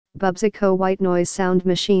Bubzi White Noise Sound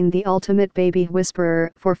Machine, the ultimate baby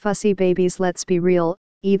whisperer. For fussy babies, let's be real,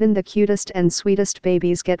 even the cutest and sweetest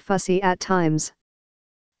babies get fussy at times.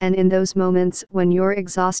 And in those moments when you're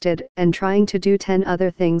exhausted and trying to do 10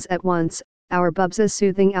 other things at once, our Bubzi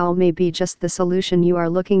Soothing Owl may be just the solution you are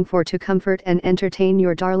looking for to comfort and entertain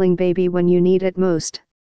your darling baby when you need it most.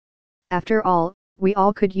 After all, we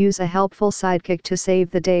all could use a helpful sidekick to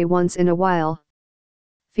save the day once in a while.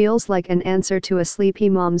 Feels like an answer to a sleepy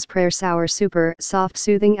mom's PrayersOur. Super soft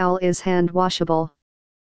Soothing Owl is hand washable.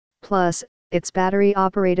 Plus, it's battery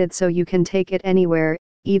operated so you can take it anywhere,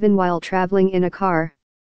 even while traveling in a car.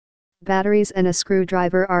 Batteries and a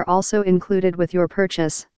screwdriver are also included with your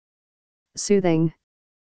purchase. Soothing,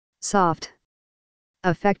 soft,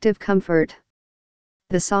 effective comfort.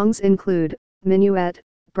 The songs include Minuet,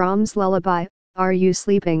 Brahms Lullaby, Are You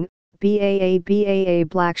Sleeping, Baa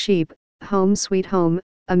Black Sheep, Home Sweet Home,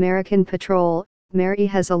 American Patrol, Mary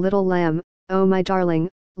Has a Little Lamb, Oh My Darling,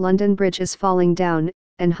 London Bridge is Falling Down,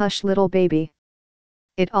 and Hush Little Baby.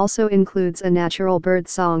 It also includes a natural bird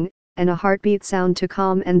song, and a heartbeat sound to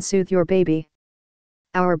calm and soothe your baby.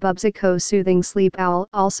 Our Bubzi Soothing Sleep Owl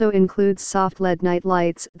also includes soft LED night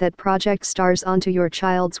lights that project stars onto your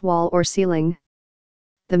child's wall or ceiling.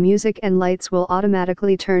 The music and lights will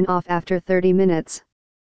automatically turn off after 30 minutes.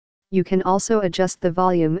 You can also adjust the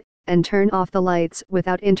volume and turn off the lights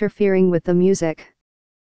without interfering with the music.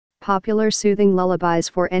 Popular soothing lullabies.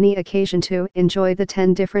 For any occasion to enjoy the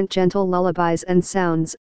 10 different gentle lullabies and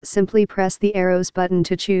sounds, simply press the arrows button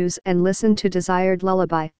to choose and listen to desired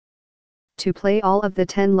lullaby. To play all of the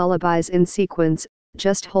 10 lullabies in sequence,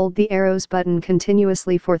 just hold the arrows button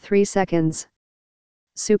continuously for 3 seconds.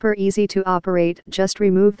 Super easy to operate. Just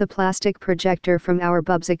remove the plastic projector from our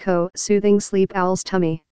Bubzi Soothing Sleep Owl's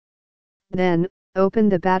tummy. Then, open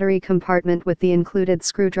the battery compartment with the included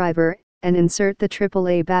screwdriver, and insert the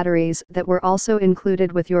AAA batteries that were also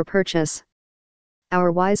included with your purchase.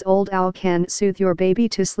 Our wise old owl can soothe your baby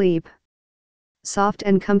to sleep. Soft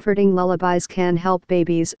and comforting lullabies can help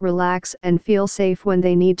babies relax and feel safe when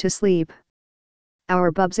they need to sleep.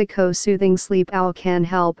 Our Bubzi Soothing Sleep Owl can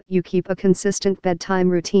help you keep a consistent bedtime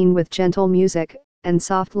routine with gentle music and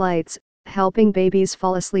soft lights, helping babies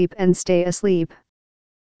fall asleep and stay asleep.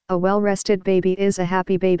 A well-rested baby is a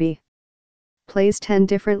happy baby. Plays 10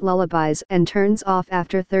 different lullabies and turns off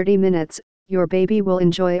after 30 minutes, your baby will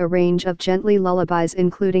enjoy a range of gently lullabies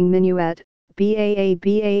including Minuet,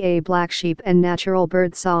 Baa Black Sheep and natural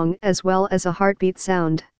bird song, as well as a heartbeat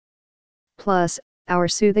sound. Plus, our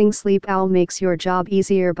soothing sleep owl makes your job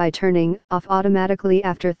easier by turning off automatically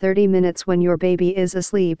after 30 minutes when your baby is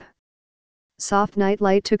asleep. Soft night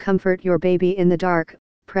light to comfort your baby in the dark.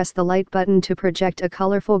 Press the light button to project a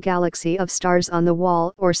colorful galaxy of stars on the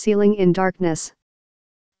wall or ceiling in darkness.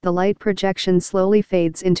 The light projection slowly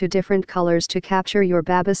fades into different colors to capture your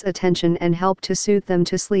baby's attention and help to soothe them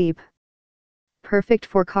to sleep. Perfect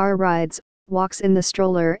for car rides, walks in the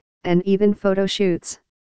stroller, and even photo shoots.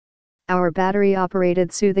 Our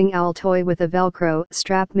battery-operated soothing owl toy with a Velcro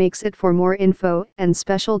strap makes it. For more info and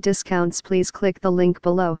special discounts, please click the link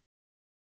below.